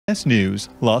News,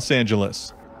 Los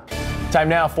Angeles. Time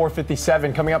now,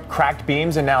 4:57. Coming up, cracked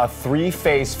beams and now a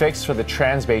three-phase fix for the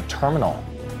Transbay Terminal.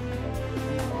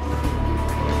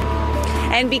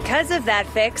 And because of that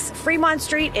fix, Fremont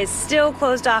Street is still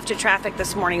closed off to traffic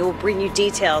this morning. We'll bring you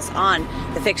details on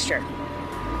the fixture.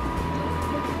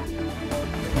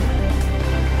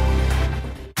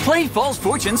 Play Falls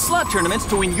Fortune slot tournaments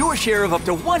to win your share of up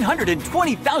to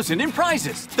 $120,000 in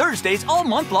prizes. Thursdays all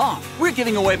month long. We're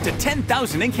giving away up to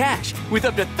 $10,000 in cash, with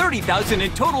up to $30,000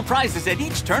 in total prizes at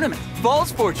each tournament.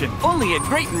 Falls Fortune, only at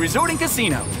Grayton Resort and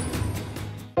Casino.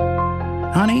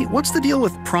 Honey, what's the deal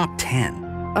with Prop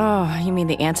 10? Oh, you mean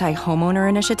the anti-homeowner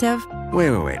initiative?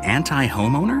 Wait,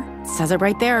 anti-homeowner? Says it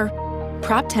right there.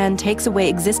 Prop 10 takes away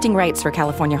existing rights for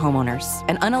California homeowners.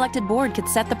 An unelected board could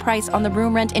set the price on the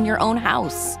room rent in your own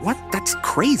house. What? That's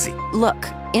crazy. Look,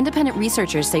 independent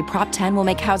researchers say Prop 10 will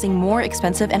make housing more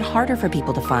expensive and harder for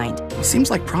people to find.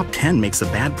 Seems like Prop 10 makes a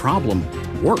bad problem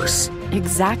worse.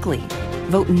 Exactly.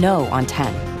 Vote no on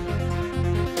 10.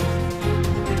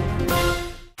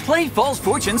 Play Falls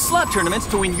Fortune slot tournaments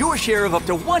to win your share of up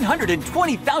to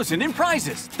 $120,000 in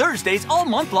prizes. Thursdays all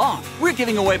month long. We're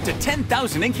giving away up to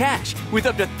 $10,000 in cash, with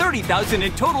up to $30,000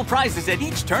 in total prizes at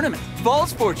each tournament.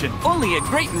 Falls Fortune, only at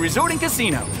Grayton Resort and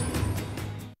Casino.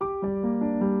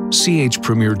 CH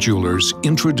Premier Jewelers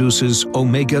introduces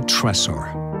Omega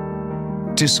Tresor.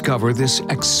 Discover this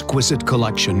exquisite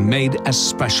collection made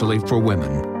especially for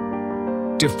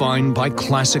women. Defined by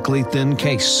classically thin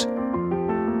case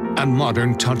and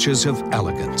modern touches of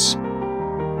elegance.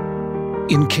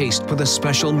 Encased with a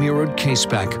special mirrored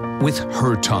caseback with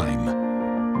her time.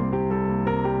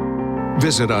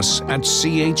 Visit us at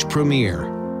CH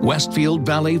Premier, Westfield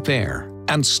Valley Fair,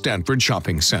 and Stanford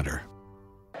Shopping Center.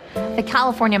 The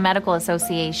California Medical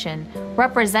Association,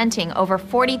 representing over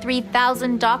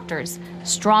 43,000 doctors,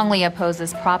 strongly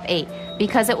opposes Prop 8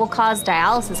 because it will cause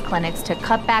dialysis clinics to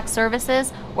cut back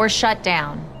services or shut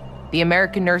down. The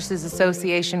American Nurses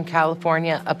Association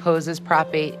California opposes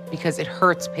Prop 8 because it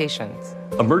hurts patients.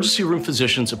 Emergency room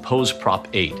physicians oppose Prop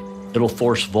 8. It'll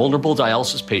force vulnerable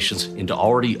dialysis patients into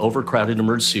already overcrowded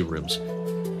emergency rooms.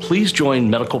 Please join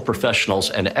medical professionals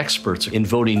and experts in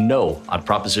voting no on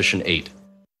Proposition 8.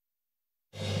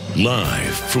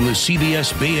 Live from the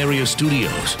CBS Bay Area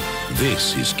studios,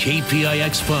 this is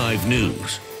KPIX-5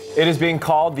 News. It is being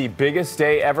called the biggest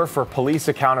day ever for police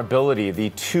accountability. The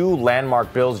two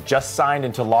landmark bills just signed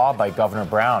into law by Governor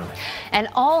Brown. And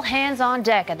all hands on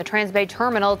deck at the Transbay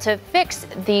Terminal to fix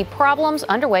the problems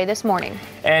underway this morning.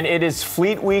 And it is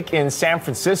Fleet Week in San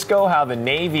Francisco, how the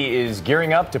Navy is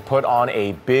gearing up to put on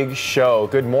a big show.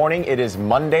 Good morning. It is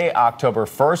Monday, October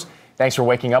 1st. Thanks for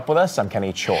waking up with us. I'm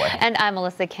Kenny Choi. And I'm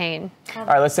Melissa Caen. All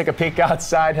right, let's take a peek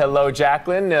outside. Hello,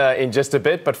 Jacqueline, in just a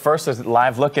bit. But first, a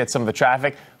live look at some of the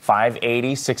traffic.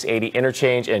 580, 680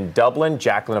 interchange in Dublin.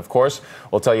 Jacqueline, of course,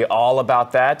 will tell you all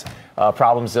about that.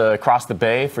 Problems across the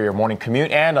bay for your morning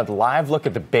commute. And a live look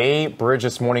at the Bay Bridge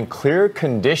this morning. Clear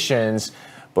conditions,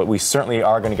 but we certainly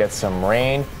are going to get some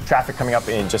rain. Traffic coming up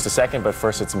in just a second, but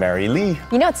first it's Mary Lee.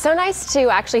 You know, it's so nice to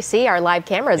actually see our live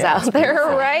cameras out there,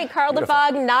 beautiful. right? Carl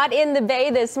DeFog not in the bay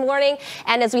this morning.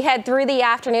 And as we head through the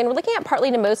afternoon, we're looking at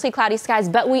partly to mostly cloudy skies,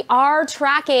 but we are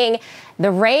tracking the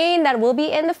rain that will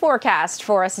be in the forecast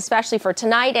for us, especially for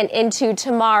tonight and into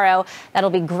tomorrow.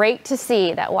 That'll be great to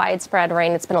see, that widespread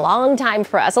rain. It's been a long time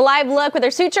for us. A live look with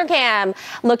our Suture Cam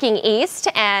looking east,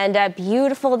 and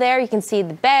beautiful there. You can see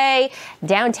the bay,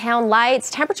 downtown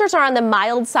lights. Temperatures are on the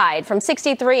mild side, from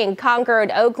 63 in Concord,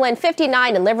 Oakland,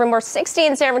 59 in Livermore, 60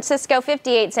 in San Francisco,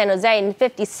 58 San Jose, and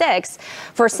 56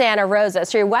 for Santa Rosa.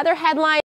 So your weather headline